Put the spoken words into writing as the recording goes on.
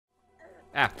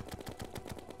Ah.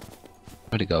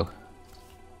 Where'd it go?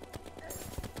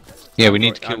 Yeah, we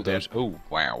need to I'm kill those. dead. Oh,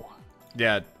 wow.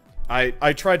 Yeah,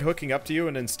 I tried hooking up to you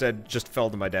and instead just fell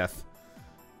to my death.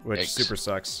 Which Yikes. super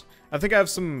sucks. I think I have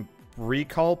some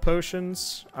recall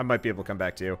potions. I might be able to come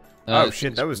back to you. I Oh think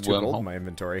shit, it's that was 2 gold wormhole. in my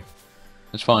inventory.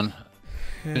 It's fine.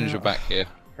 As soon as you're back here.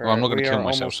 Well, I'm not going to kill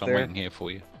myself, almost so I'm there. waiting here for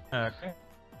you. Okay.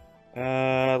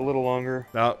 A little longer.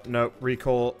 No, no,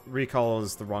 recall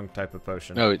is the wrong type of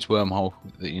potion. No, it's wormhole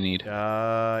that you need.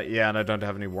 Yeah, and I don't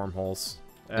have any wormholes.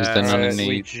 Is there none in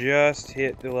We the... just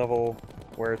hit the level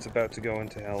where it's about to go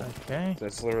into hell. Okay.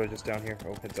 That's literally just down here.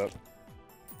 Oh, heads up.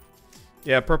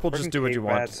 Yeah, purple, just Friggin' do what cave you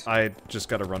want. rats. I just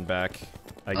gotta run back,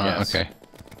 I guess. Okay.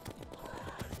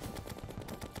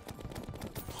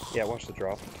 Yeah, watch the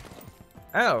drop.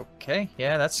 Okay.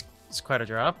 Yeah, that's quite a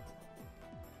drop.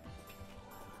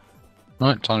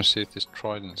 Right, time to see if this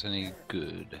trident's any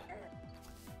good.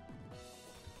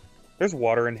 There's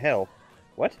water in hell.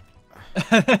 What?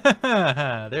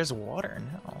 There's water in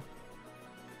hell.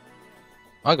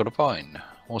 I got a vine.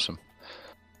 Awesome.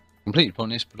 Completely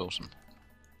pointless, but awesome.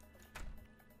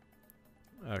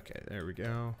 Okay, there we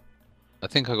go. I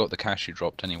think I got the cash you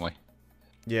dropped anyway.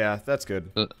 Yeah, that's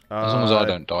good. But as long as I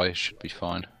don't die, it should be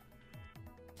fine.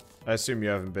 I assume you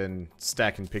haven't been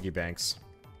stacking piggy banks.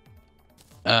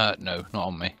 No, not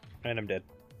on me. And I'm dead.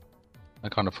 I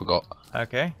kind of forgot.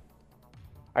 Okay.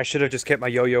 I should have just kept my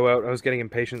yo-yo out. I was getting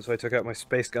impatient, so I took out my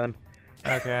space gun.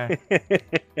 Okay.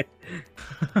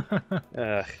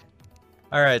 Ugh.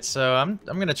 All right. So I'm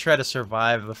gonna try to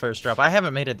survive the first drop. I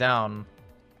haven't made it down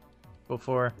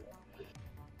before.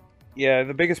 Yeah,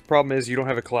 the biggest problem is you don't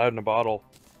have a cloud in a bottle.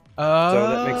 Oh. So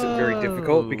that makes it very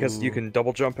difficult because you can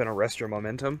double jump and arrest your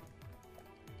momentum.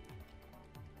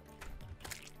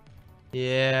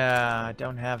 Yeah, I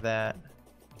don't have that.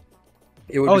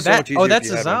 It would Oh, be so that. much easier Oh, if that's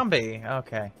you a had one. zombie.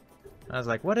 Okay. I was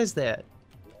like, what is that?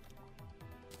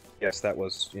 Yes, that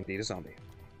was indeed a zombie.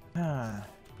 Ah.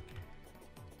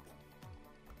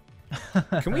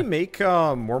 Can we make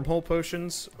wormhole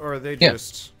potions, or are they Yeah.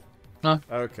 just... No.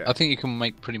 Okay. I think you can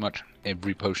make pretty much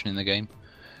every potion in the game.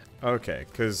 Okay,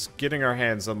 because getting our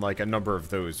hands on like a number of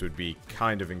those would be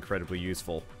kind of incredibly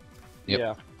useful. Yep.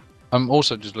 Yeah. I'm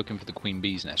also just looking for the queen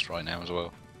bee's nest right now as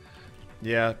well.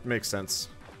 Yeah, makes sense.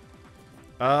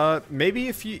 Maybe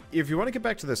if you want to get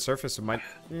back to the surface, it might...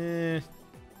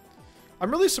 I'm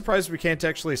really surprised we can't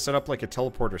actually set up like a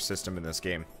teleporter system in this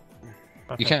game.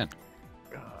 You can.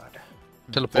 God.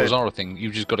 Teleporters are a thing.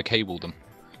 You've just got to cable them.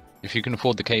 If you can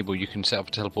afford the cable, you can set up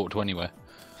a teleport to anywhere.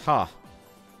 Huh.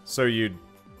 So you'd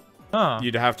Huh.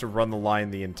 have to run the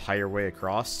line the entire way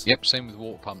across? Yep, same with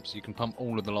water pumps. You can pump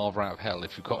all of the lava out of hell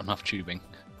if you've got enough tubing.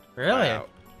 Really? Wow.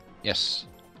 Yes.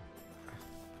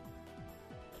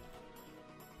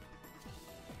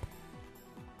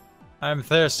 I'm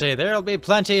thirsty. There'll be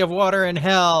plenty of water in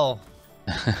hell.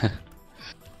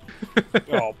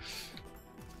 Oh,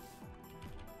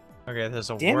 Okay, there's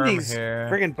a damn worm these here.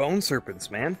 friggin' bone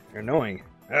serpents, man. They're annoying.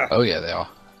 Ugh. Oh yeah, they are.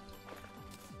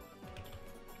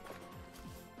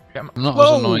 Come- Not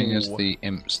Whoa! as annoying as the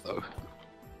imps, though.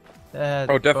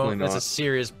 Oh, definitely That's a not.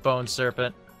 serious bone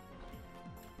serpent.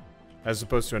 As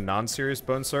opposed to a non-serious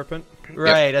bone serpent?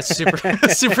 Right, that's super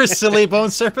super silly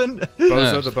bone serpent.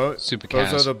 Bozo the bone... Super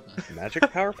Bozo Kaz. the...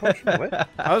 Magic power potion? What?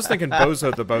 I was thinking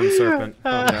Bozo the bone serpent.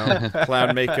 You know,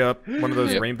 clown makeup, one of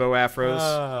those Yep. rainbow afros.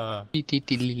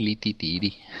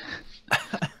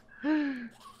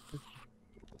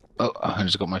 Oh, I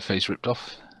just got my face ripped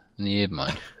off. In the ear of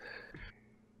mine.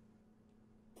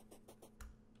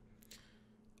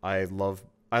 I love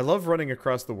running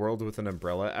across the world with an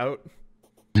umbrella out.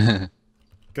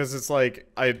 Because it's like,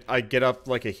 I get up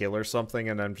like a hill or something,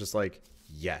 and I'm just like,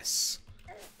 yes.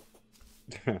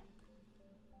 Because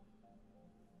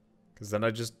then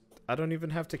I don't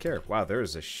even have to care. Wow, there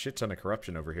is a shit ton of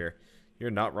corruption over here. You're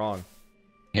not wrong.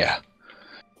 Yeah.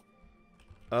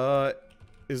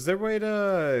 Is there a way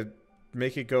to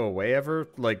make it go away ever?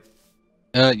 Like,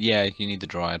 Yeah, you need the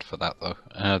dryad for that, though.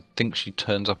 I think she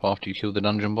turns up after you kill the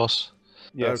dungeon boss.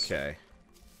 Yes. okay.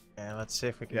 Yeah, let's see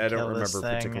if we can Yeah, I kill don't this remember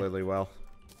thing. particularly well.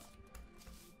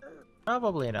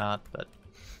 Probably not, but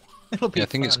it'll be Yeah, I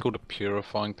think it's fun. called a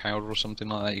purifying powder or something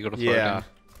like that. You got to throw it Yeah. in.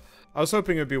 I was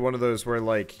hoping it would be one of those where,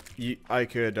 like, I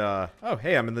could, oh,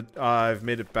 hey, I'm in the, I've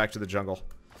made it back to the jungle.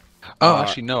 Oh,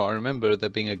 actually, no. I remember there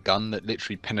being a gun that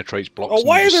literally penetrates blocks. Oh, and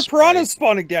why you are there just spray. piranhas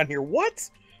spawning down here? What?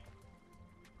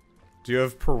 Do you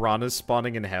have piranhas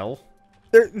spawning in hell?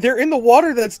 They're in the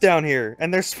water that's down here,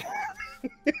 and they're spawning.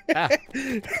 Ah.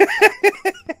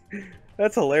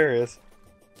 That's hilarious.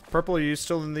 Purple, are you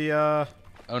still in the,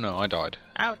 Oh no, I died.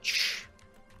 Ouch.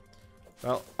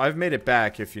 Well, I've made it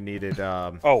back if you needed.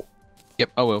 Oh,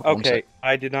 Yep, I will. One okay. sec.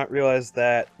 I did not realize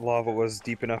that lava was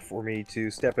deep enough for me to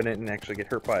step in it and actually get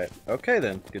hurt by it. Okay,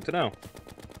 then. Good to know.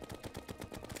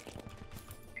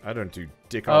 I don't do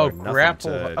dick Oh, all or nothing grapple-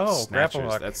 to oh, grapple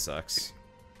snatchers. hook. That sucks.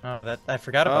 Oh, that I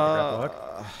forgot about the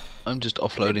grapple hook. I'm just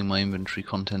offloading my inventory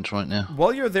contents right now.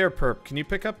 While you're there, Perp, can you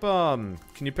pick up the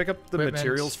Equipment.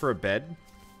 materials for a bed?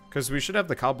 Because we should have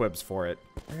the cobwebs for it.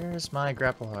 Where's my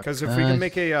grapple hook? Because if we can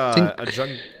make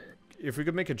think- if we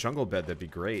could make a jungle bed, that'd be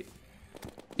great.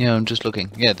 Yeah, I'm just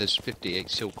looking. Yeah, there's 58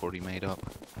 silk already made up.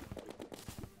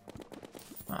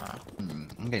 Ah, I'm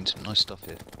getting some nice stuff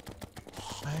here.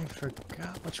 I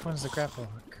forgot which one's the grapple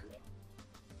hook.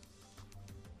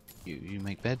 You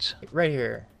make beds? Right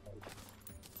here.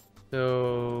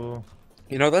 So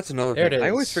You know, that's another There thing. it I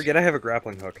always is. forget I have a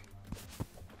grappling hook.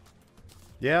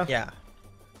 Yeah. yeah.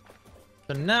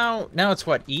 So now it's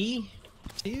what, E?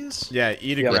 to use? Yeah.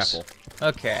 Eat a Yes. grapple.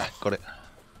 Okay. Got it.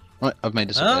 Right, I've made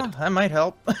us a Oh, bed. that might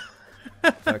help.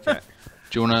 Okay.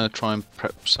 Do you want to try and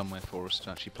prep somewhere for us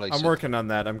to actually place I'm it? working on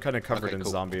that. I'm kind of covered Okay, in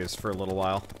cool. zombies for a little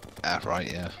while. Ah,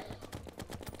 right, yeah.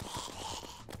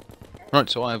 Right,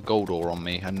 so I have gold ore on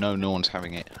me, and no one's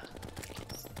having it.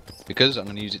 Because I'm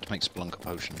going to use it to make Splunker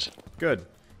potions. Good.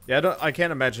 Yeah. I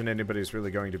can't imagine anybody's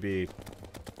really going to be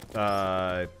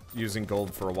using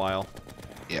gold for a while.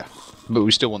 Yeah. But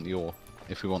we still want the ore,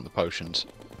 if we want the potions.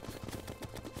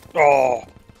 Oh!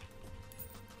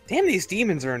 Damn, these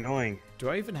demons are annoying. Do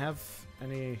I even have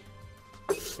any?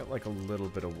 Got like a little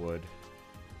bit of wood.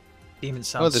 Demon Oh,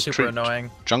 sounds there's super tree-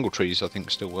 annoying. Jungle trees, I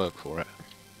think, still work for it.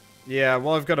 Yeah,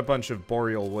 well, I've got a bunch of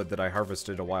boreal wood that I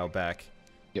harvested a while back.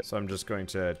 Yep. So I'm just going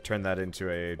to turn that into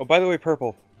a... Oh, by the way,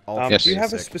 Purple. Yes. Do you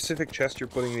have a basic. specific chest you're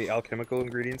putting the alchemical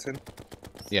ingredients in?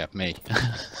 Yeah, me.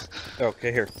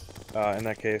 Okay, here. In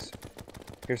that case,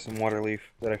 here's some water leaf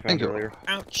that I found Thank you. earlier.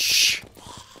 Ouch.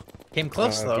 Came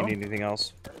close If though. you need anything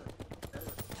else.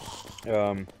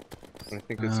 I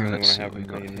think that's the only one let's I see have what we in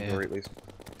my got here. inventory at least.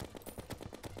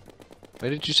 Where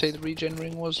did you say the regen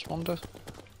ring was, Wanda?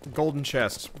 Golden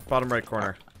chest, bottom right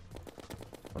corner.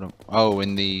 Oh,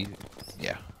 in the...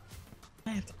 yeah.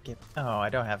 I have to get. Oh, I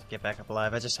don't have to get back up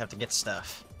alive. I just have to get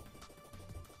stuff.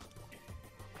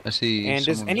 I see. And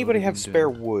does someone's anybody already have been spare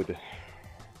doing wood?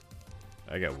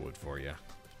 I got wood for you.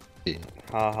 it.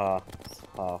 Ha ha.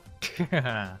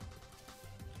 Ha.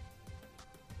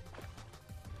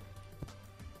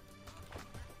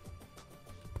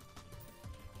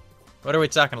 What are we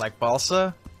talking, like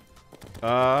balsa?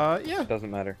 Yeah. Doesn't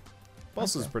matter.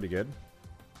 Balsa's Okay. pretty good.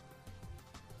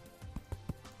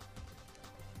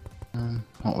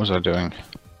 What was I doing?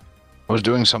 I was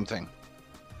doing something.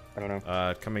 I don't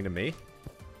know. Coming to me?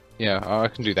 Yeah, I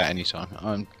can do that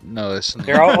anytime. No, there's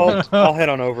something, Here, I'll head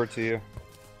on over to you.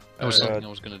 there was uh, something I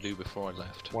was going to do before I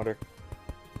left. Wonder.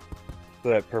 So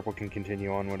that Purple can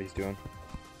continue on what he's doing.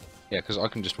 Yeah, because I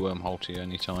can just wormhole to you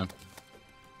anytime.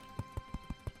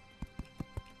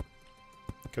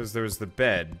 Because there's the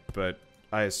bed, but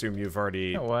I assume you've already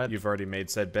You know what? made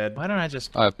said bed. Why don't I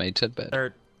just I have made said bed.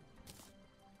 start?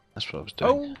 That's what I was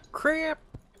doing. Oh crap!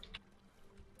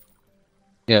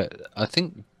 Yeah, I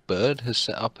think Bird has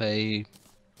set up a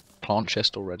plant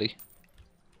chest already.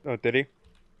 Oh, did he?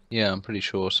 Yeah, I'm pretty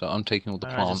sure. So I'm taking all the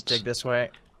Why don't I plants, just dig this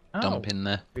way. Oh, dump in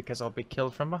there. because I'll be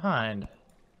killed from behind.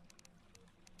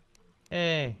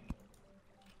 Hey.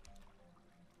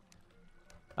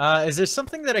 Is there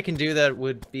something that I can do that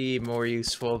would be more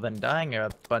useful than dying a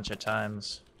bunch of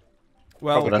times?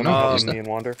 Well, Probably I don't come know, and is help that- me and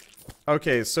Wander.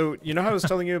 okay, so you know how I was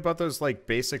telling you about those like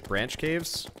basic branch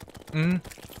caves Hmm.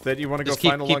 that you want to go Just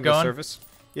keep- find keep along the going? surface?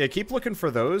 Yeah, keep looking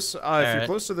for those. If you're Alright.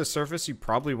 close to the surface, you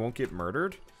probably won't get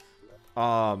murdered.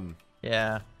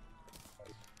 Yeah.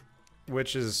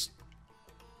 Which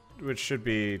should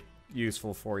be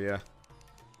useful for you.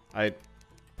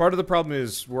 Part of the problem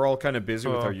is we're all kind of busy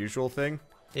with Oh. our usual thing.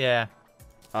 Yeah.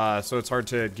 So it's hard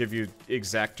to give you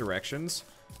exact directions.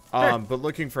 Sure. But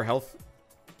looking for health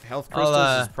I'll,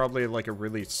 crystals is probably like a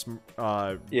really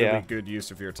Yeah. really good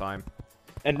use of your time.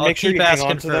 And I'll make sure keep you hang asking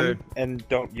on to them for- and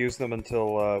don't use them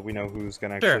until we know who's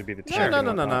gonna Sure. actually be the No, champion. no,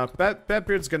 no, no, and no. whatnot.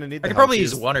 Batbeard's gonna need the I could help. probably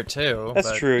use He's- one or two.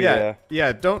 That's but- true. Yeah,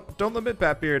 Yeah. don't limit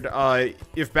Batbeard.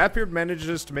 If Batbeard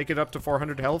manages to make it up to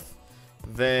 400 health,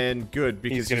 then good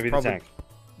because He's gonna be probably the tank.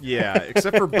 yeah.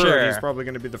 Except for Bird, Sure. he's probably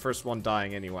gonna be the first one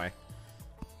dying anyway.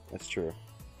 That's true.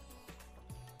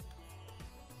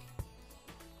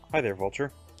 Hi there,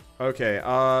 Vulture. Okay,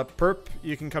 Perp,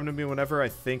 you can come to me whenever. I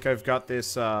think I've got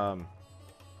this. Yep,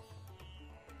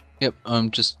 I'm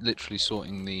just literally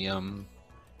sorting the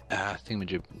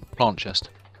thingamajig plant chest.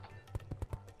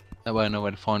 That way I know where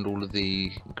to find all of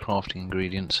the crafting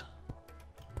ingredients.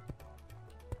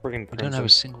 Friggin' We don't have crimson. a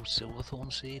single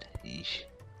silverthorn seed. Eesh.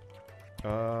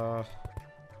 I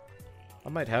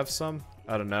might have some.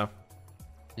 I don't know.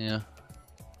 Yeah.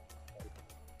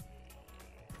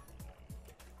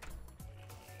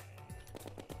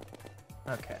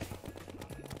 Okay.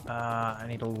 I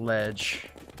need a ledge.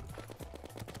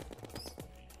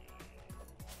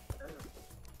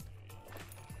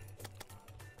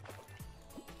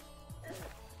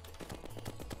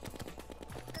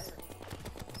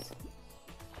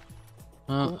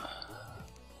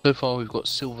 So far we've got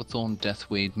silverthorn,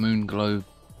 deathweed, moonglow,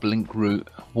 blink root,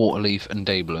 waterleaf, and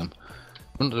daybloom.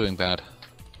 We're not doing bad.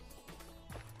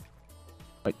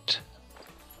 Right.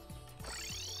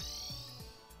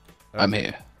 I'm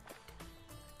here.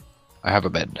 I have a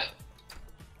bed.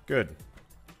 Good.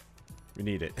 We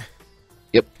need it.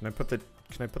 Yep. Can I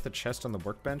put the chest on the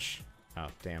workbench? Oh,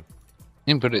 damn.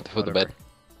 You can put it for the Whatever. bed.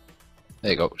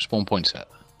 There you go. Spawn point set.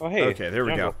 Oh hey. Okay, there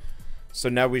we jungle. go. So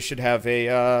now we should have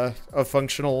a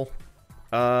functional.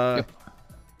 Yep. I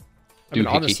mean,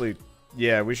 Doohickey. honestly,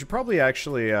 yeah, we should probably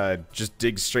actually just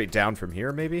dig straight down from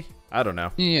here, maybe. I don't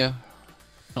know. Yeah.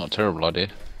 Not a terrible idea.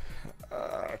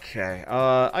 Okay.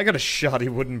 I got a shoddy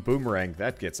wooden boomerang.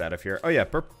 That gets out of here. Oh yeah,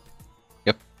 burp.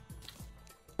 Yep.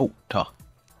 Oh, tar.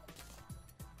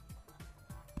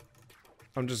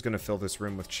 I'm just gonna fill this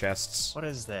room with chests. What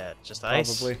is that? Just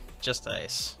ice? Probably. Just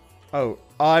ice. Oh,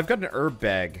 I've got an herb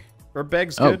bag. Herb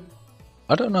bag's Oh. good.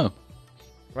 I don't know.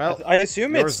 Well, I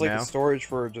assume yours it's like now. a storage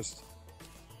for just.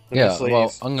 the Yeah,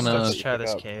 miscellaneous well, I'm gonna- stuff Let's that you try pick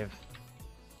this up. cave.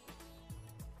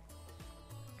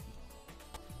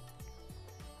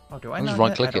 Oh, do I I'll not just have-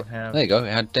 right I click don't it. have- There you go.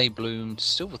 It had daybloom,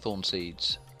 silverthorn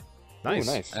seeds, nice.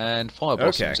 Ooh, nice. and fire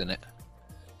blossoms Okay. in it.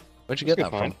 Where'd you get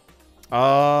That's that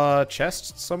good from?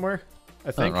 Chest somewhere, I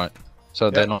Oh, think. right. So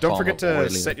Yeah, they're not. don't forget to farmable, really.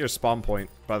 set your spawn point,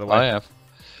 by the way. I have.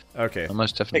 Okay. I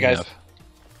most definitely guys. have.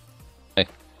 Hey.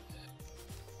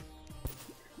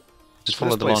 Just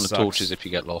follow This the place line of sucks. torches if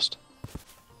you get lost.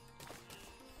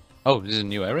 Oh, this is a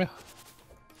new area?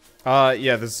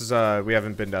 Yeah, this is, we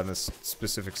haven't been down this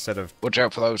specific set of... Watch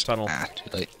out for those. Tunnel. Ah, too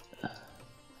late.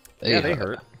 Yeah, they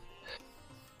hurt.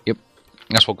 Yep.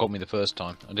 That's what got me the first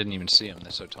time. I didn't even see them,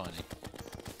 they're so tiny.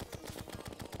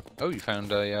 Oh, you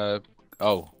found a,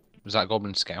 oh, was that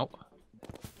Goblin Scout?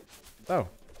 Oh.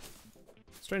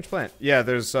 Strange plant. Yeah,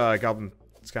 there's, Goblin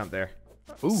Scout there.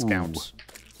 Ooh. Scout.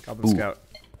 Goblin Ooh. Scout.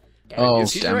 Oh,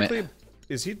 is he damn directly... it.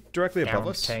 Is he directly above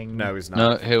us? Counting. No, he's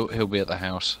not. No, he'll be at the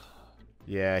house,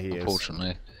 Yeah, he is.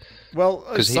 unfortunately. Well,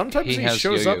 'Cause sometimes he he has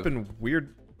shows yo-yo. up in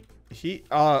weird...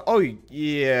 oh,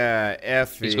 yeah,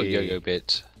 Effie. He's got yo-yo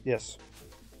bits. Yes.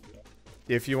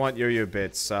 If you want yo-yo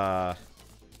bits,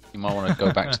 You might want to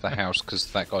go back to the house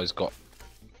because that guy's got.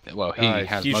 Well, he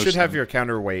has. you most should of have them. your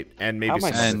counterweight and maybe How am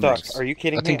I some And- stuck? Are you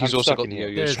kidding I me? think he's I'm also stuck got in the here.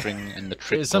 yo-yo There's- string and the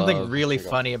trick There's something glove. really There we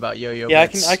go. funny about yo-yo Yeah,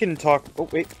 bits. I can talk. Oh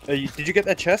wait, did you get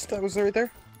that chest that was right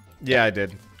there? Yeah, I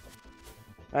did.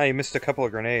 Ah, you missed a couple of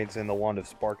grenades in the wand of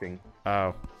sparking.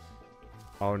 Oh.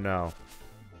 Oh no.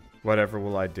 Whatever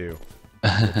will I do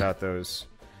without those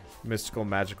mystical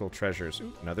magical treasures?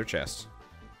 Ooh, another chest.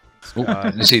 Ooh,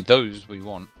 you see, those we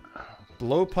want.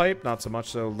 Blowpipe, not so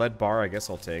much so. Lead bar, I guess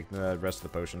I'll take. The rest of the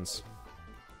potions.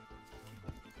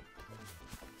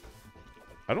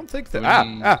 I don't think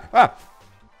that...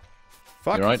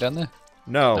 Fuck. You right down there?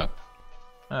 No.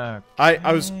 No.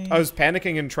 I was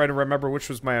panicking and trying to remember which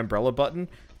was my umbrella button,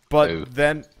 but Oh.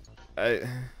 then...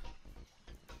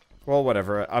 well,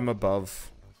 whatever. I'm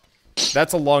above.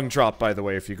 That's a long drop, by the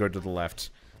way, if you go to the left.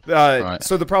 Right.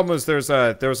 So the problem was there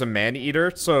was a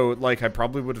man-eater, so like I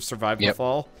probably would have survived the Yep.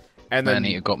 fall. And then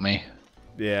Man-eater got me.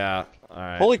 yeah, all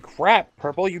right. Holy crap,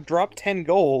 Purple! You dropped 10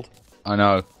 gold. I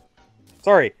know.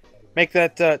 Sorry, make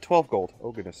that 12 gold.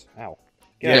 Oh goodness, ow.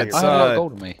 Get Yeah, out of it's, here. I have a lot uh, of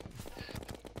gold on me.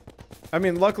 I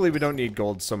mean, luckily we don't need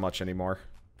gold so much anymore.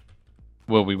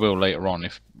 Well, we will later on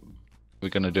if we're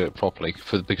going to do it properly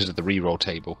because of the reroll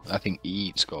table. I think he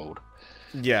eats gold.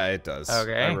 Yeah, it does.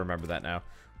 Okay. I remember that now.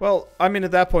 Well, I mean,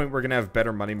 at that point we're gonna have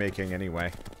better money making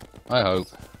anyway. I hope.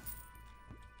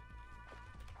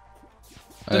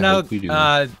 So I now, hope we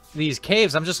do. these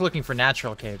caves, I'm just looking for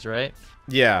natural caves, right?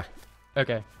 Yeah.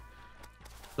 Okay.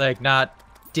 Like, not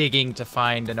digging to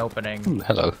find an opening. Ooh,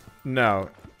 hello. No.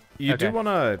 You do Okay.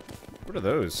 wanna... What are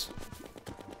those?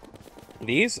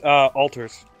 These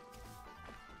altars.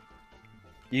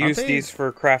 You Aren't use they- these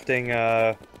for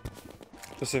crafting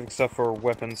specific stuff for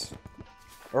weapons,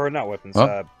 or not weapons.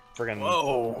 Huh? Friggin'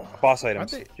 Whoa. boss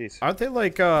items. Aren't Jeez. Aren't they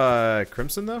like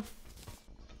Crimson though?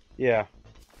 Yeah.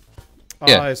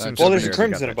 Yeah, I assume that's Well, somebody there's already got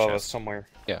crimson that above us chest. somewhere.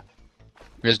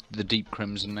 There's the deep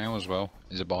crimson now as well.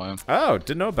 Is a biome. Oh,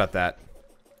 didn't know about that.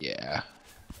 Yeah.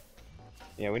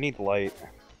 Yeah, we need light.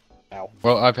 Ow.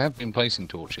 Well, I have been placing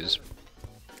torches.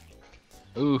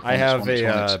 Ooh, I have a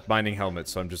once. mining helmet,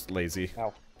 so I'm just lazy.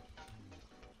 Ow.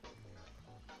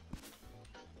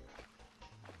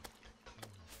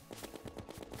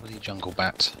 Bloody jungle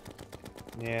bats.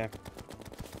 Yeah.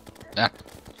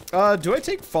 Ah, Do I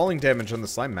take falling damage on the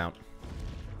slime mount?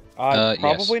 Probably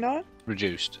yes. not.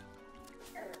 Reduced.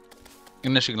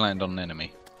 Unless you can land on an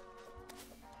enemy.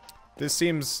 This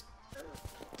seems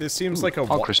like a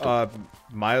crystal.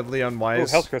 mildly Oh,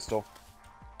 unwise health crystal.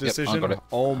 decision. I got it.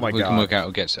 Oh my We god. can work out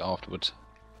who gets it afterwards.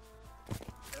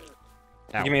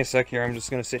 Ow. Give me a sec here. I'm just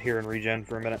gonna sit here and regen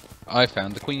for a minute. I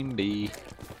found the queen bee.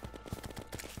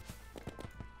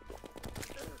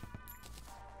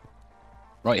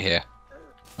 Right here.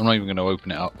 I'm not even going to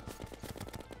open it up.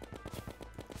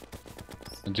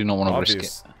 I do not want to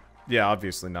risk it. Yeah,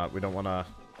 obviously not. We don't want to.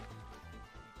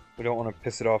 We don't want to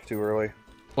piss it off too early.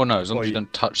 Well, no, as long Well, as you you-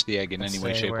 don't touch the egg in any way,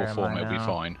 Let's see, shape, where or am form, I it'll be now?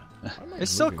 fine.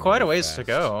 It's still quite a ways to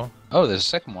go. Oh, there's a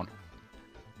second one.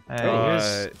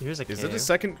 Here's a cave. Is it a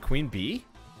second queen bee?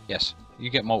 Yes, you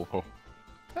get multiple.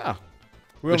 Ah,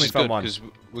 we Which only is found good, one. because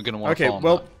we're going to want to Okay, farm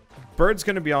well, that. Bird's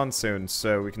gonna be on soon,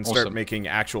 so we can start Awesome. making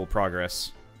actual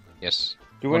progress. Yes.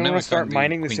 Do we Well, now want we to start found the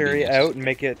mining this queen bee area nest. out and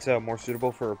make it more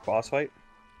suitable for a boss fight?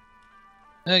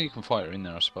 Yeah, you can fight her in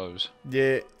there, I suppose.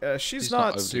 Yeah, she's It's not, not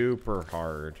overly- super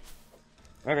hard.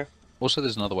 Okay. Also,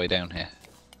 there's another way down here.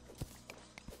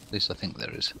 At least I think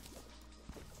there is.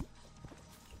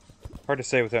 Hard to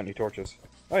say without any torches.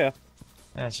 Oh yeah.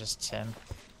 That's just 10.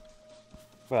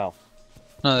 Well,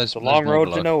 No, there's it's a there's long more road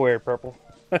below. to nowhere, Purple.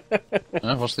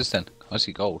 Oh, what's this then? I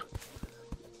see gold.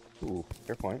 Ooh,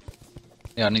 fair point.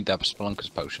 Yeah, I need that Spelunker's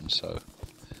potion, so...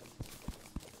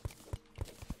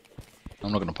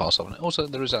 I'm not going to pass on it. Also,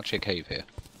 there is actually a cave here.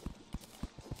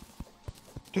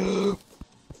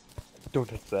 Don't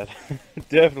touch that.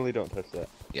 Definitely don't touch that.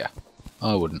 Yeah,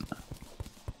 I wouldn't.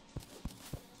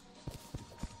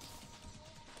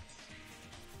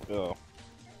 Oh.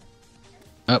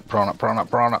 Oh, piranha, piranha,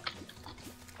 piranha.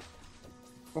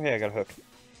 Oh hey, I got a hook.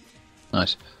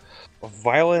 Nice. A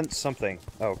violent something.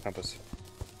 Oh, compass.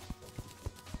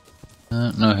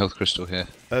 No health crystal here.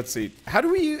 Let's see. How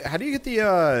do you get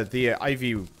the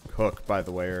ivy hook, by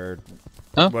the way, or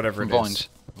Oh, whatever from it is?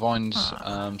 vines.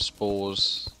 Vines,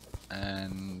 spores,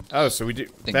 and... Oh, so we do.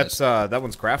 think That's that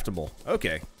one's craftable.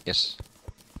 Okay. Yes.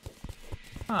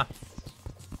 Huh.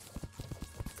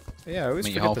 Yeah, I always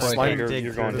Meet you forget the halfway. slime.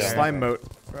 You're going The down.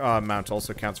 slime mount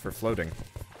also counts for floating.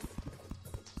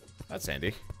 That's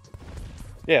handy.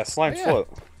 Yeah, slime Oh, yeah. float.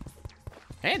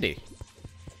 Handy.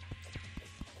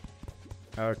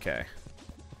 Okay.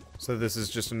 So this is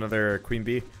just another queen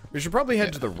bee. We should probably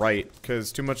head to the right,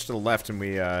 because too much to the left and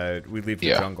we leave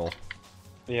the jungle.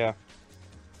 Yeah.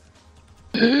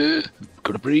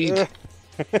 Gotta breathe.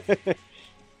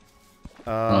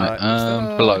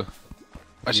 Right, below.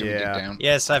 I should yeah. dig down.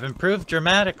 Yes, I've improved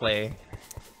dramatically.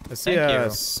 I see Thank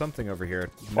you. something over here.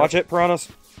 Watch it, piranhas.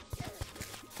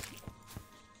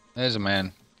 There's a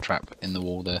man trap in the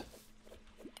wall there.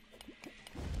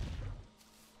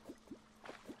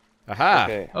 Aha!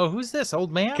 Okay. Oh, who's this,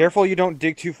 old man? Careful you don't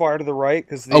dig too far to the right,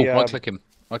 because the... Oh, right click him.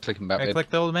 Right click him back Can I there. click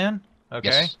the old man? Okay.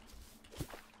 Yes.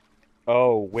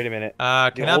 Oh, wait a minute.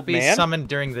 Cannot old be man? summoned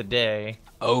during the day.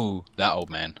 Oh, that old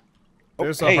man.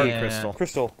 There's Oh, a hey, heart yeah. crystal.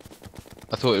 Crystal.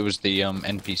 I thought it was the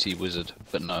NPC wizard,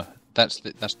 but no. That's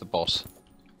the boss.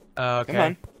 Okay. Come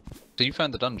on. So you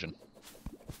found the dungeon?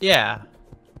 Yeah.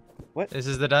 What? This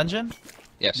is the dungeon?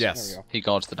 Yes. Yes. There we go. He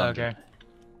guards the dungeon. Okay.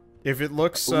 If it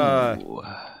looks, Ooh,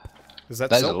 is that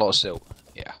there's silt? a lot of silt.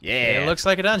 Yeah. Yeah. It looks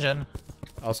like a dungeon.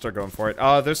 I'll start going for it.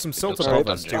 There's some silt looks above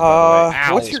like us a too, dungeon. by the way.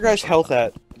 Ow. What's your guys' health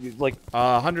at? You, like,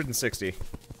 160.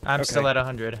 I'm Okay. still at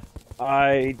 100.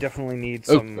 I definitely need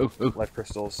Oh, some oh, oh. life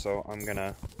crystals, so I'm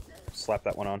gonna slap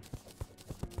that one on.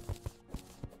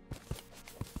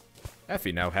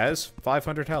 Effie now has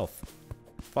 500 health.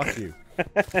 Fuck you.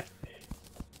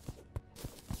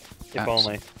 If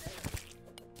only.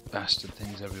 Bastard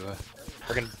things everywhere.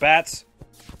 Friggin' bats.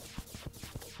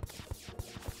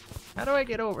 How do I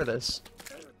get over this?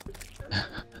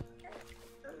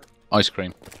 Ice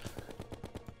cream.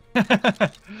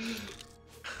 The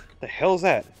hell is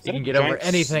that? Is You that can a get over giant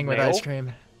anything with snail? ice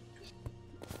cream.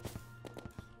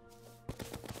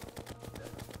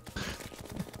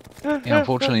 Yeah,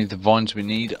 unfortunately, the vines we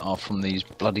need are from these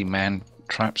bloody man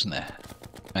traps in there.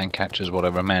 Man catchers,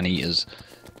 whatever, man eaters.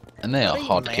 And they are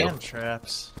hard to kill. Man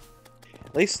traps.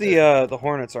 At least the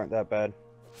hornets aren't that bad.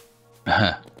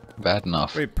 Bad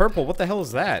enough. Wait, Purple, what the hell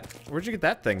is that? Where'd you get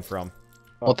that thing from?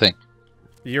 What thing?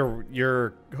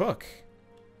 Your hook.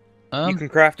 You can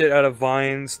craft it out of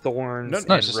vines, thorns, No, and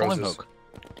No, it's a slime roses. hook.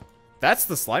 That's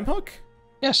the slime hook?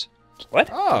 Yes. What?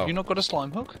 Oh. Have you not got a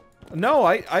slime hook? No,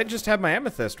 I just have my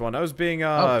amethyst one. I was being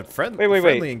friendly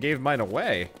Wait. and gave mine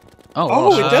away. Oh,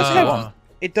 well, it does so have. one.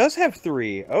 It does have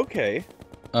 3. Okay.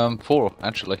 4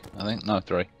 actually. I think no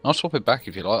 3. I'll swap it back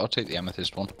if you like. I'll take the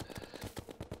amethyst one.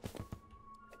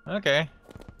 Okay.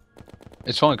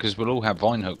 It's fine because we'll all have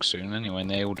vine hooks soon anyway, and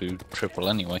they all do triple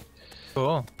anyway.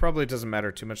 Cool. Probably doesn't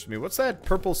matter too much to me. What's that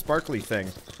purple sparkly thing?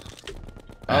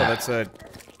 Oh, that's a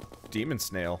demon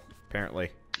snail, apparently.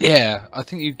 Yeah, I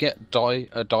think you get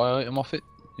a dye item off it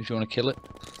if you want to kill it.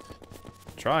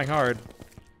 Trying hard.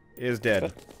 Is dead.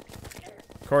 Of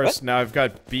course, now I've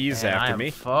got bees And I after am me.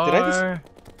 Far... Did I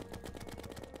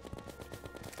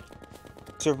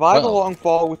Survive a Well. long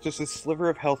fall with just a sliver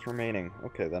of health remaining.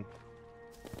 Okay then.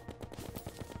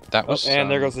 That was. And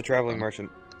there goes the traveling merchant.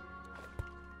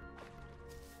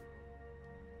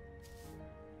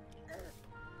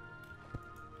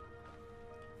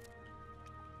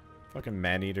 Fucking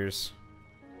man-eaters.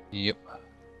 Yep.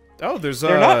 Oh, there's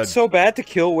They're not so bad to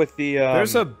kill with the.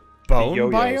 there's a bone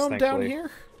yo-yos, biome down thankfully.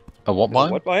 here? A what Is it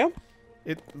biome? what biome?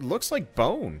 It looks like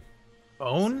bone.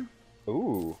 Bone?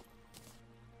 Ooh.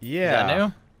 Yeah. Is that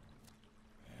new?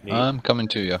 Neat. I'm coming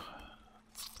to you.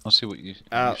 I'll see what you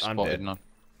I'm spotted. dead. None.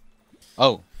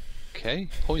 Oh, okay.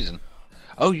 Poison.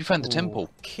 Oh, you found the temple.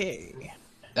 Okay.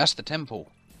 That's the temple.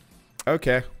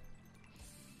 Okay.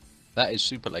 That is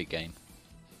super late game.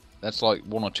 That's like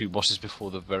 1 or 2 bosses before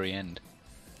the very end.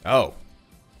 Oh.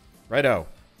 Righto.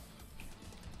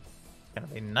 Gonna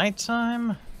be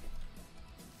nighttime.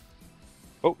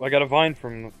 Oh, I got a vine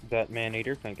from that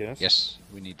man-eater, thank goodness. Yes,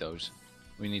 we need those.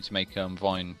 We need to make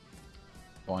vine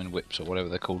whips or whatever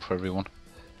they're called for everyone.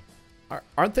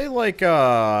 Aren't they like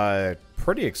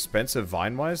pretty expensive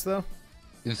vine-wise though?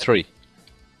 3,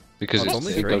 because Oh, it's it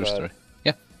only 3? goes through.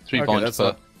 Yeah, 3 Okay, vines that's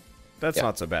per. That's Yeah.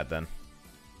 not so bad then.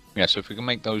 Yeah, so if we can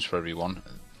make those for everyone,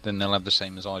 then they'll have the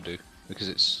same as I do, because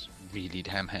it's really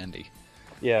damn handy.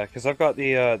 Yeah, because I've got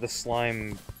the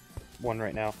slime one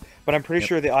right now, but I'm pretty Yep.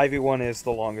 sure the ivy one is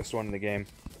the longest one in the game.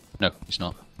 No, it's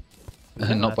not.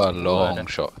 Not by a That's long blood.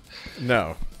 shot.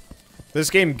 No. This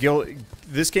game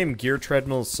gear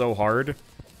treadmills so hard.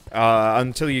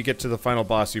 Until you get to the final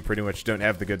boss, you pretty much don't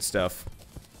have the good stuff.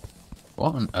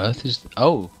 What on earth is...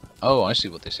 Oh, I see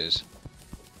what this is.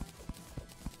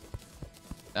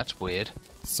 That's weird.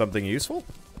 Something useful?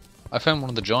 I found one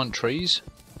of the giant trees,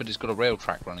 but it's got a rail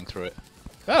track running through it.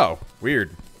 Oh,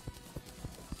 weird.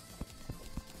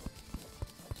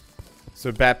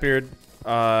 So, Batbeard,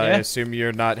 I assume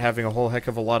you're not having a whole heck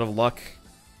of a lot of luck.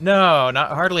 No,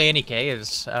 not hardly any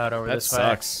caves out over That this way.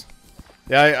 sucks.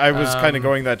 Yeah, I was kind of Um,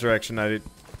 going that direction. I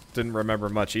didn't remember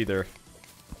much either.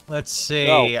 Let's see.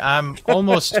 No. I'm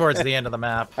almost towards the end of the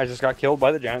map. I just got killed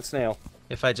by the giant snail.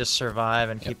 If I just survive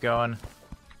and keep going.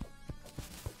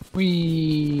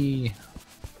 Whee!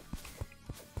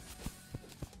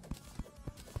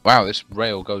 Wow, this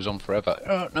rail goes on forever.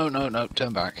 Oh, no,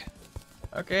 turn back.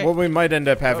 Okay. What we might end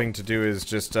up having to do is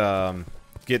just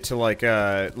get to like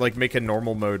make a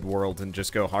normal mode world and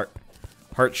just go heart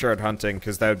shard hunting,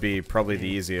 because that would be probably the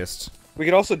easiest. We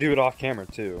could also do it off camera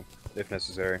too, if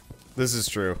necessary. This is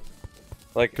true.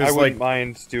 Like, 'Cause, I wouldn't like-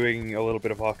 mind doing a little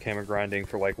bit of off-camera grinding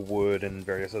for like wood and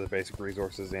various other basic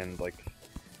resources and like,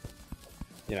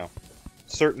 you know,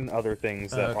 certain other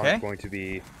things that Okay. aren't going to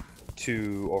be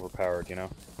too overpowered. You know,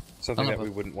 something that None of we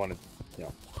wouldn't want to, you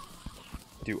know,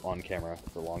 do on camera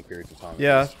for long periods of time.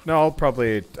 Yeah, no, I'll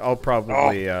probably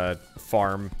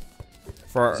farm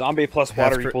for Zombie plus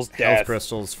water equals health death.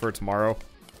 crystals for tomorrow.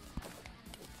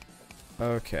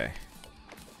 Okay.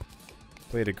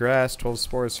 Blade of grass, 12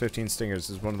 spores, 15 stingers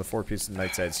is one of the 4 pieces of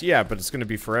Night's Edge. Yeah, but it's going to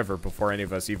be forever before any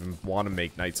of us even want to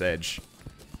make Night's Edge.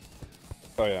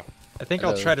 Oh yeah. I think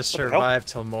I'll try to the hell? survive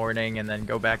till morning and then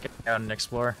go back out and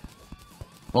explore.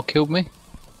 What killed me?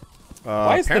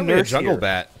 Why is the Apparently a nurse jungle here?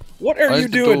 bat. What are Why you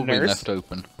is the doing, door being nurse? left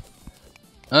open?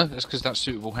 That's because that's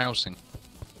suitable housing.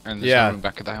 And there's Yeah. no room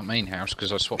back at that main house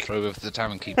because I swapped her over for the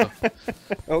tavern keeper.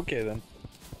 Okay then.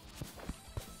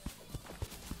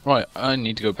 Right, I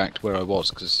need to go back to where I was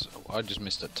because I just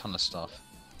missed a ton of stuff.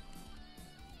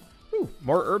 Ooh,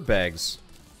 more herb bags.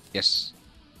 Yes.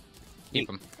 Keep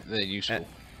them. They're useful.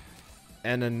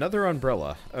 And another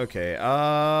umbrella. Okay,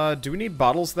 do we need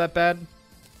bottles that bad?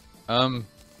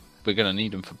 We're gonna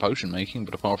need them for potion making,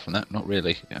 but apart from that, not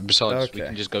really. And besides, we Okay.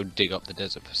 can just go dig up the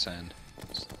desert for sand.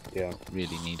 It's Yeah.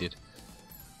 really needed.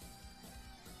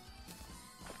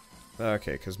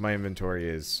 Okay, because my inventory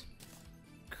is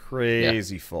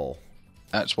crazy full.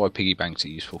 That's why piggy banks are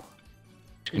useful.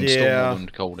 You can Yeah. store more than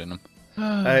cold in them.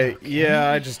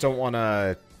 Yeah, I just don't want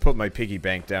to put my piggy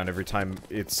bank down every time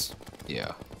it's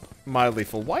Yeah. mildly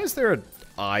full. Why is there an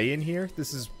eye in here?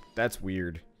 That's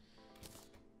weird.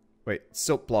 Wait,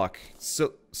 silt block.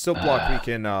 Silt block we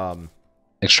can,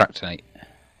 Extractinate.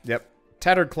 Yep.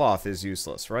 Tattered cloth is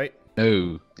useless, right?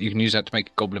 No, you can use that to make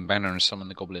a goblin banner and summon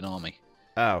the goblin army.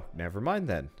 Oh, never mind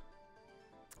then.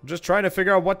 I'm just trying to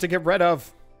figure out what to get rid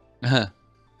of.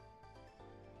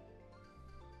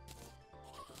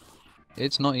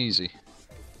 It's not easy.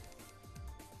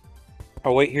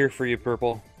 I'll wait here for you,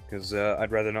 Purple, because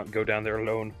I'd rather not go down there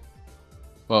alone.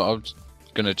 Well, I was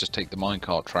gonna just take the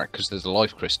minecart track because there's a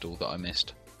life crystal that I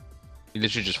missed. You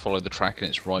literally just follow the track and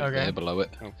it's right there below it.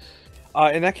 Oh.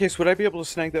 In that case, would I be able to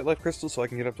snag that life crystal so I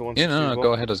can get up to 160? Yeah, no,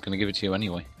 go ahead. I was gonna give it to you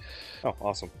anyway. Oh,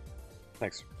 awesome.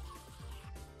 Thanks.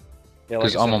 Yeah,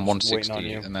 Because like I I'm said, on just waiting 160 on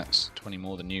you. and that's 20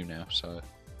 more than you now, so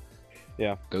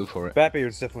yeah, go for it.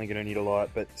 Batbeard's definitely going to need a lot,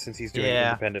 but since he's doing Yeah.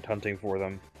 independent hunting for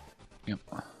them. Yep.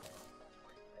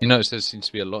 You notice there seems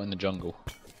to be a lot in the jungle.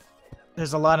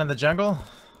 There's a lot in the jungle.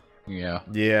 Yeah.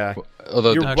 Yeah.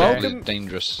 Although You're the jungle welcome- is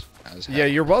dangerous as hell. Yeah,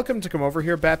 you're welcome to come over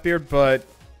here, Batbeard, but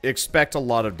expect a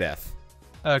lot of death.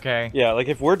 Okay. Yeah, like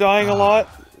if we're dying a lot,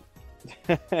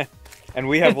 and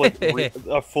we have like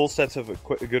a full set of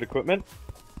good equipment.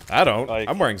 I don't. Like-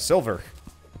 I'm wearing silver.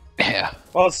 Yeah.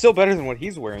 Well, it's still better than what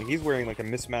he's wearing. He's wearing like a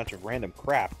mismatch of random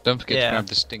crap. Don't forget Yeah. to grab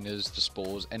the stingers, the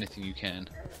spores, anything you can.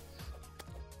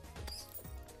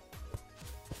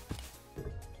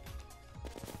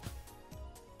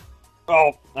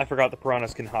 Oh, I forgot the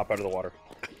piranhas can hop out of the water.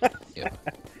 Yep.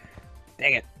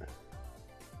 Dang it.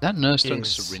 That nurse throwing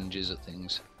Is- syringes at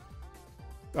things.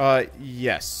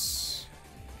 Yes.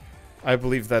 I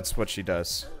believe that's what she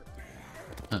does.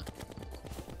 Huh.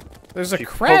 There's a She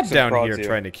crab pokes and down prods here you.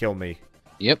 trying to kill me.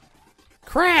 Yep.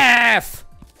 Craft!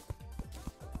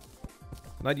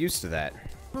 Not used to that.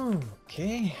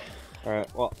 Okay.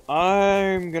 Alright, well,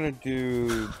 I'm gonna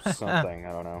do something.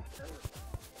 I don't know.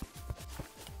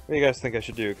 What do you guys think I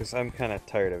should do? Because I'm kind of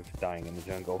tired of dying in the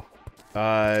jungle.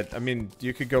 I mean,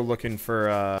 you could go looking for,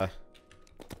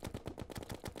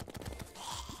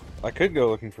 I could go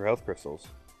looking for health crystals.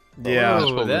 yeah. That's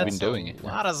what we've been that's doing. A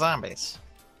lot of zombies.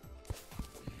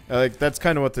 Like, that's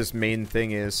kind of what this main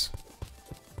thing is.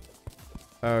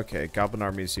 Okay, goblin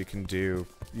armies you can do.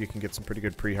 You can get some pretty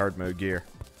good pre-hard mode gear.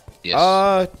 Yes.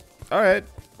 Alright.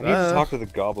 I need to talk to the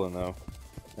goblin, though.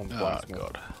 And the Oh, blacksmith.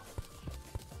 God.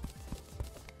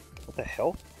 What the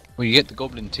hell? Well, you get the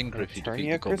goblin tinker if you defeat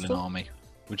Terraria the goblin crystal? army,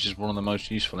 which is one of the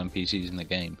most useful NPCs in the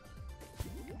game.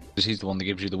 Because he's the one that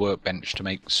gives you the workbench to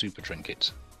make super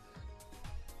trinkets.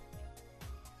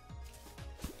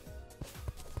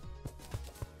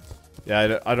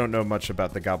 Yeah, I don't know much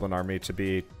about the goblin army, to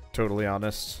be totally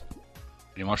honest.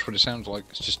 Pretty much what it sounds like.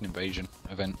 It's just an invasion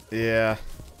event. Yeah.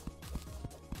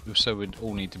 So we'd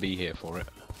all need to be here for it.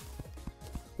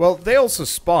 Well, they also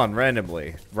spawn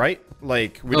randomly, right?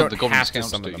 Like, we No, don't the goblin have to scouts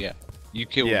summon do, them. yeah. You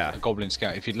kill Yeah. a goblin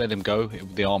scout. If you'd let him go,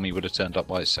 the army would have turned up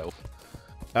by itself.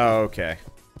 Oh, okay.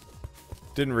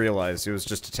 Didn't realize he was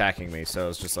just attacking me, so I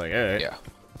was just like, alright. Yeah.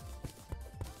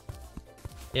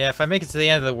 Yeah, if I make it to the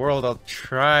end of the world, I'll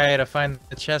try to find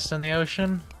the chest in the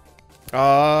ocean.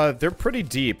 They're pretty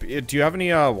deep. Do you have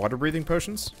any, water breathing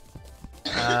potions?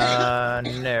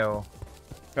 No.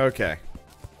 Okay.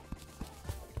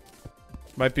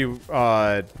 Might be,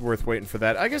 worth waiting for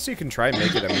that. I guess you can try and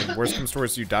make it. I mean, worst comes to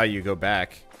worst, you die, you go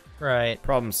back. Right.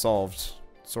 Problem solved.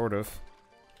 Sort of.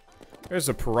 There's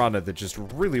a piranha that just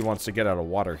really wants to get out of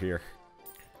water here.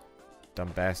 Dumb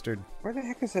bastard. Where the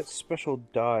heck is that special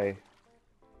die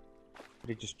that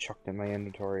he just chucked in my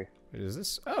inventory? What is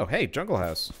this? Oh, hey, jungle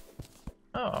house.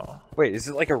 Oh. Wait, is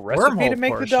it like a recipe to Wormhole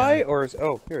make portion. the die? Or is...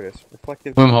 Oh, here it is.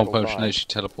 Reflective Wormhole crystal potion die. lets you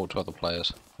teleport to other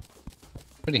players.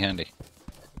 Pretty handy.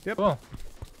 Yep. Cool.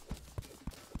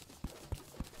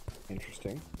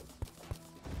 Interesting.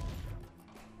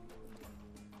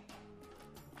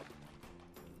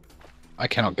 I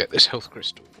cannot get this health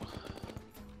crystal.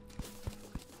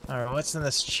 Alright, what's in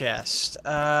this chest?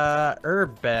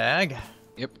 Herb bag.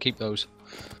 Yep, keep those.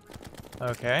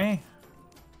 Okay.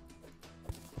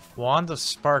 Wand of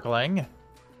sparkling.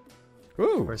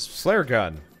 Ooh, Where's flare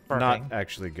gun. Not sparking?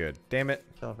 actually good. Damn it.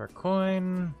 Silver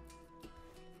coin.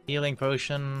 Healing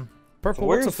potion. Purple, So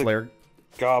what's a where's the- flare?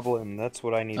 Goblin, that's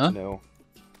what I need Huh? to know.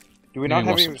 Do we You not mean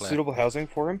have what's any the flare? suitable housing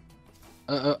for him?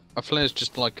 A flare's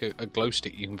just like a glow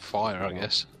stick you can fire, I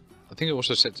guess. I think it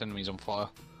also sets enemies on fire.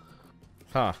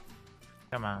 Huh.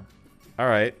 Come on.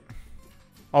 Alright.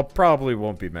 I'll probably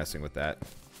won't be messing with that.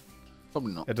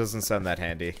 Probably not. It doesn't sound that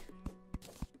handy.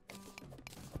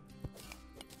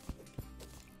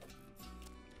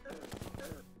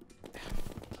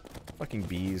 Fucking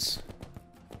bees.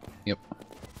 Yep.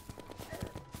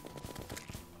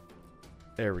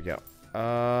 There we go.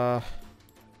 Wow,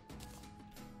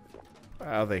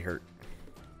 they hurt.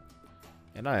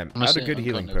 And I am Honestly, out of good I'm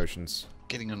healing kind of potions.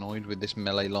 getting annoyed with this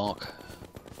melee lark.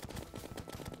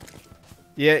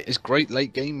 Yeah, It's great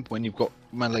late game when you've got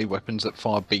melee weapons that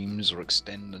fire beams or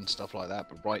extend and stuff like that,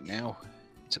 but right now,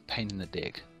 it's a pain in the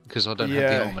dick, because I don't have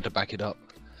the armor to back it up.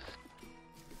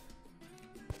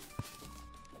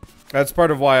 that's part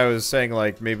of why I was saying,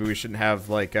 like, maybe we shouldn't have,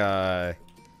 like,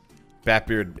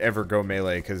 Batbeard ever go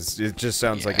melee, because it just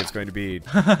sounds like it's going to be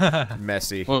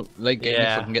messy. Well, late game, if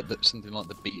Yeah. I can get something like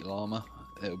the beetle armor,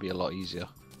 it'll be a lot easier.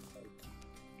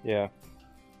 Yeah.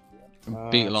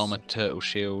 Beetle armor, turtle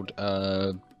shield,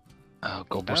 oh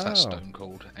god, what's that Oh. stone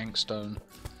called? Ankstone?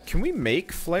 Can we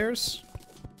make flares?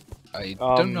 I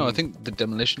don't know, I think the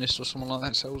Demolitionist or someone like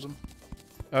that sells them.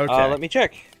 Okay. Let me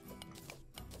check.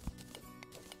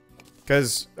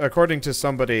 Because according to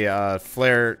somebody,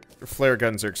 flare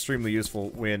guns are extremely useful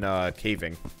when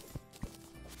caving.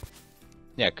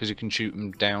 Yeah, because you can shoot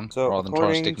them down So rather than try to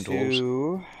according stick them to walls.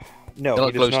 to... No,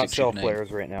 They're he like does glow not sticks sell you can aim.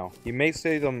 flares right now. You may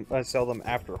say them sell them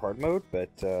after hard mode, but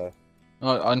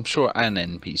I'm sure an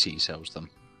NPC sells them.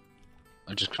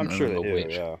 I just I'm couldn't sure they remember do.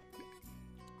 which. Yeah.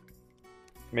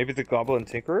 Maybe the Goblin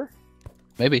Tinkerer.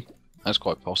 Maybe. That's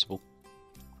quite possible.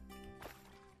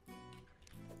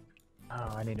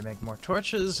 Oh, I need to make more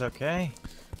torches. Okay.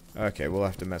 Okay, we'll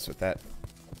have to mess with that.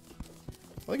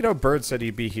 Look at how Bird said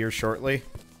he'd be here shortly,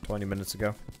 20 minutes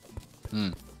ago. Hmm.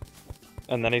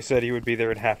 And then he said he would be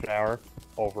there in half an hour,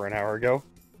 over an hour ago.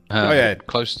 Oh, yeah.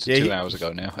 Close to Yeah, 2 hours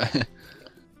ago now.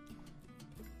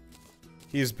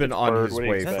 He's been on Bird, his what do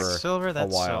you way expect? for That's silver.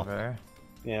 That's a while. silver.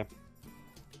 Yeah.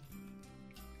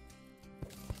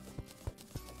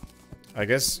 I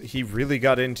guess he really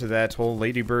got into that whole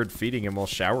ladybird feeding him while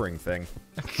showering thing.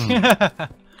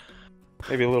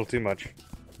 Maybe a little too much.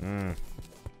 Mm.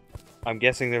 I'm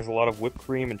guessing there's a lot of whipped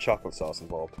cream and chocolate sauce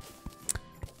involved.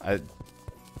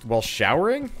 While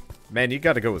showering? Man, you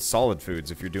gotta go with solid foods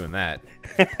if you're doing that.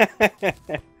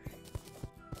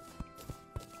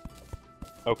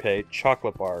 Okay,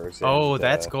 chocolate bars. Oh, and,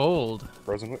 that's gold.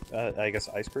 Frozen, I guess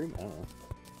ice cream? I don't know.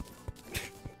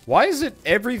 Why is it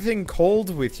everything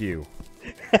cold with you?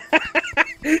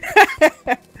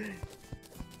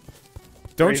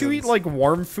 Don't you eat, Reasons. like,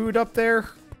 warm food up there?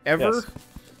 Ever? Yes.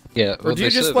 Yeah, Or do you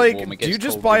just, like, do you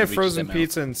just buy a frozen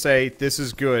pizza and say, this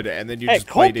is good, and then you Hey, just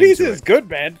cold bite pizza into is it? good,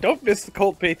 man. Don't miss the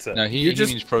cold pizza. No, You he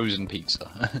just- means frozen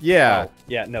pizza. Yeah. Oh,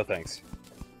 yeah, no thanks.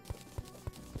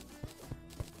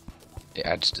 It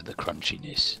adds to the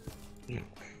crunchiness.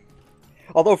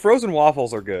 Although frozen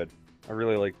waffles are good. I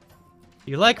really like...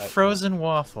 You like frozen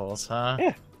waffles, huh?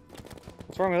 Yeah.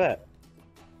 What's wrong with that?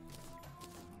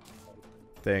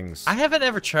 Things. I haven't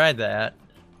ever tried that.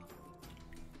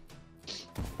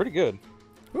 Pretty good.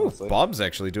 Ooh, honestly. bombs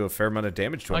actually do a fair amount of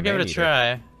damage to a I'll give it a man-eater.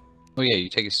 try. Oh yeah, you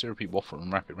take a syrupy waffle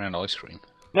and wrap it around ice cream.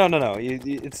 No.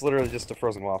 It's literally just a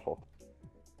frozen waffle.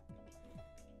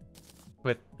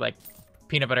 With, like,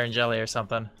 peanut butter and jelly or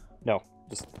something. No,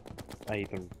 just... I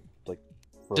eat them, like,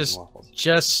 frozen Just- waffles.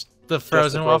 Just the Just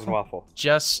frozen the waffle? waffle.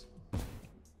 Just...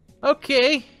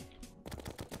 Okay.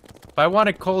 If I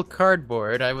wanted cold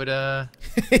cardboard, I would, Not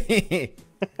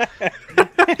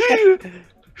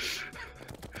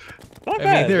I mean,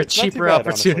 bad. there are It's not too cheaper bad,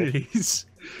 honestly. opportunities.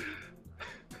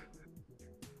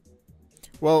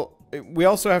 Well, we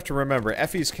also have to remember,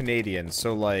 Effie's Canadian,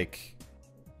 so, like,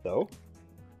 So?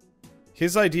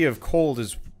 his idea of cold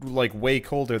is, like, way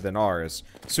colder than ours.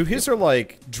 So his are,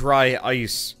 like, dry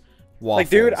ice waffles. Like,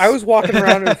 dude, I was walking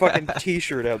around in a fucking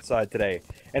t-shirt outside today,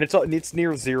 and it's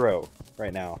near 0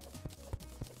 right now.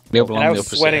 Yeah, well, And I I'm the was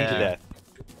opposite. sweating Yeah. to death.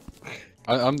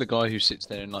 I'm the guy who sits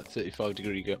there in like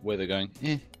 35-degree weather going,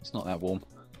 it's not that warm.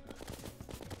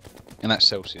 And that's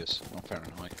Celsius, not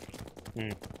Fahrenheit.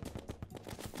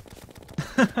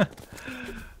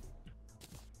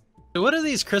 So what do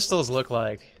these crystals look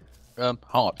like?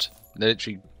 Heart. They're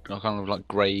literally kind of like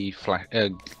grey,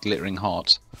 glittering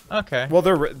hearts. Okay. Well,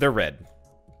 they're red.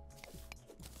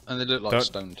 And they look like Don't-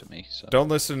 stone to me. So. Don't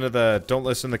listen to the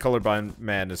colorblind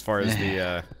man as far as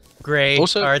the Gray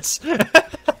Also- arts.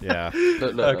 yeah.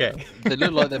 Look, Okay. They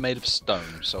look like they're made of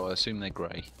stone, so I assume they're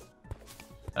grey.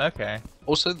 Okay.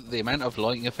 Also, the amount of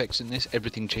lighting effects in this,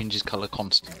 everything changes colour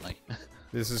constantly.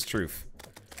 This is truth.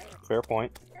 Fair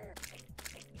point.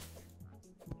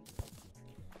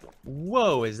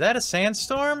 Whoa, is that a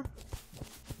sandstorm?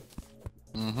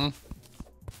 Mm-hmm.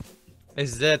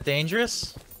 Is that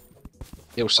dangerous?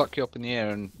 It'll suck you up in the air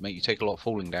and make you take a lot of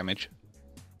falling damage.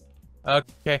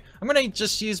 Okay, I'm gonna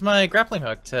just use my grappling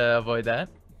hook to avoid that.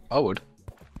 I would.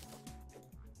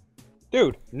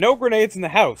 Dude, no grenades in the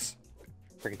house.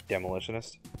 Freaking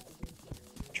demolitionist.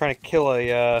 trying to kill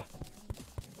a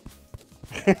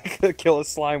kill a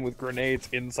slime with grenades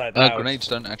inside the house. Grenades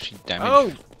don't actually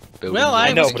damage buildings. well,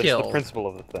 I know, was but killed. it's the principle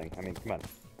of the thing. I mean, come on.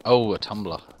 Oh, a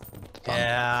tumbler. Fun.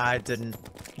 Yeah, I didn't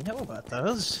know about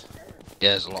those. Yeah,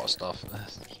 there's a lot of stuff.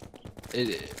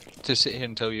 To sit here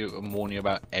and tell you and warn you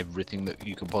about everything that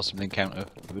you could possibly encounter,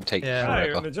 it would take Yeah. Hi, you're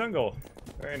in forever. the jungle.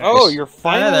 Very nice. Oh, you're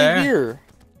finally there. here.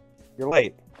 You're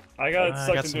late. I got I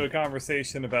sucked got into some- a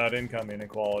conversation about income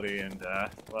inequality, and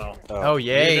well, Oh,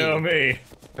 yay. you know me.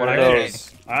 What I are can't,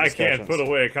 those I can't discussions? put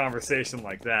away a conversation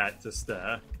like that. Just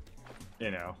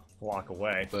you know, walk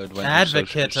away. Bird went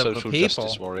Advocate of the social people.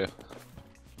 justice warrior.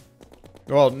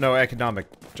 Well, no, economic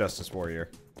justice warrior.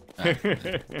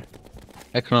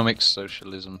 Economics,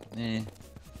 socialism,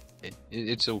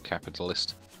 it's all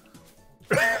capitalist.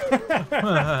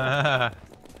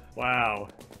 Wow,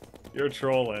 you're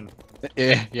trolling.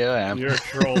 Yeah, I am. You're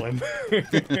trolling.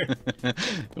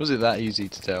 Was it that easy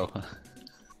to tell?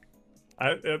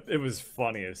 It was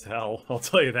funny as hell. I'll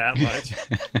tell you that much.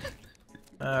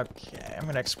 Okay, I'm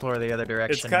gonna explore the other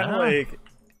It's direction kind of now. like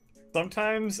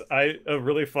sometimes a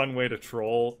really fun way to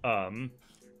troll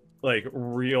like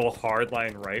real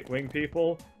hardline right wing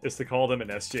people is to call them an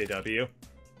SJW.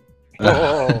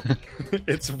 Oh,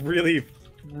 It's really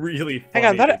funny. hang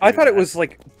on. to I do thought it that. was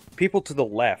like people to the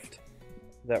left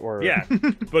that were. Yeah,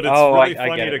 but it's Oh, really I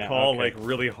funny get it to now, call okay. like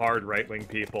really hard right wing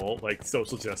people like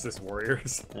social justice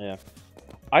warriors. Yeah.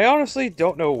 I honestly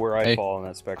don't know where I Hey. fall on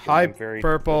that spectrum. Hi, I'm very,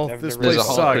 Purple. I've This never There's a place really-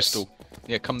 heart sucks. crystal.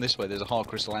 Yeah, come this way. There's a heart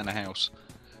crystal and a house.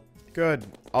 Good.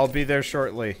 I'll be there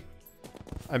shortly.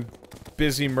 I'm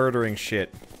busy murdering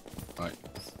shit. Right.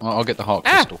 I'll get the heart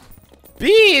Ah! crystal.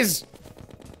 Bees!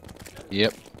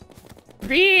 Yep.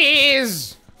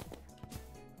 Bees!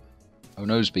 Oh,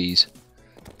 nose bees.